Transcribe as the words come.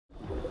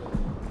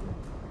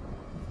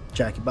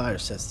Jackie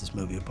Byers sets this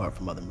movie apart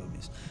from other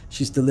movies.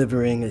 She's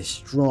delivering a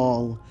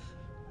strong,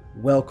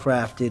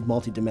 well-crafted,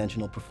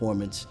 multi-dimensional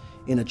performance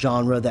in a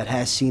genre that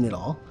has seen it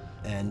all.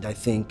 And I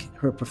think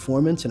her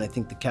performance, and I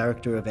think the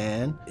character of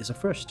Anne, is a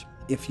first.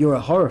 If you're a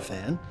horror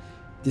fan,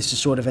 this is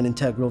sort of an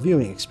integral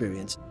viewing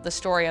experience. The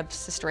story of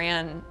Sister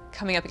Anne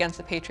coming up against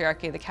the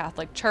Patriarchy of the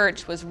Catholic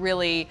Church was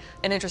really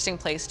an interesting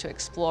place to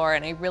explore,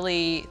 and I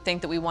really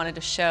think that we wanted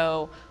to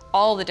show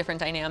all the different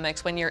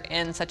dynamics when you're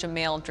in such a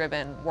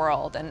male-driven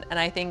world. And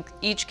I think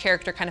each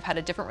character kind of had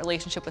a different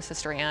relationship with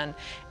Sister Anne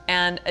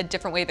and a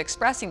different way of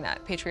expressing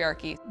that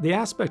patriarchy. The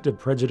aspect of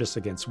prejudice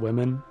against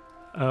women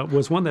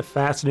was one that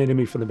fascinated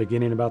me from the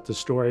beginning about the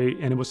story,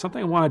 and it was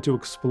something I wanted to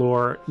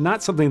explore,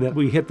 not something that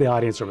we hit the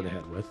audience over the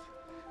head with,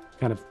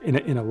 kind of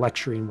in a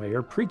lecturing way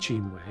or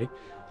preaching way,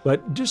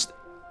 but just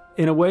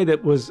in a way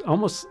that was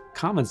almost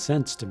common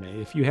sense to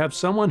me. If you have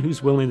someone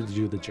who's willing to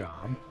do the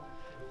job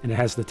and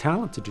has the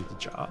talent to do the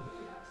job,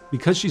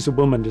 because she's a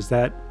woman, does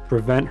that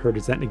prevent her,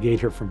 does that negate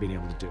her from being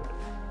able to do it?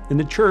 In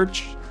the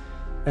church,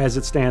 as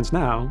it stands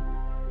now,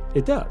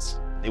 it does.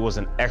 It was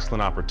an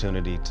excellent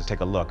opportunity to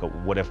take a look at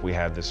what if we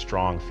had this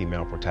strong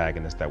female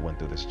protagonist that went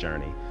through this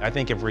journey. I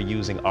think if we're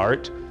using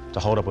art to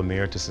hold up a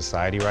mirror to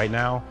society right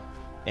now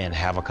and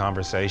have a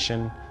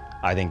conversation,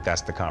 I think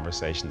that's the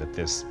conversation that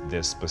this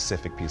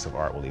specific piece of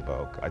art will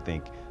evoke. I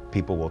think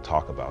people will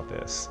talk about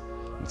this.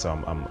 And so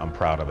I'm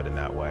proud of it in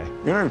that way.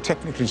 You know,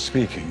 technically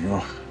speaking,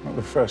 you're not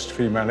the first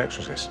female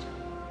exorcist.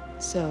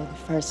 So the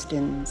first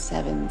in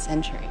 7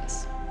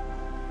 centuries.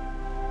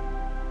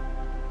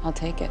 I'll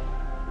take it.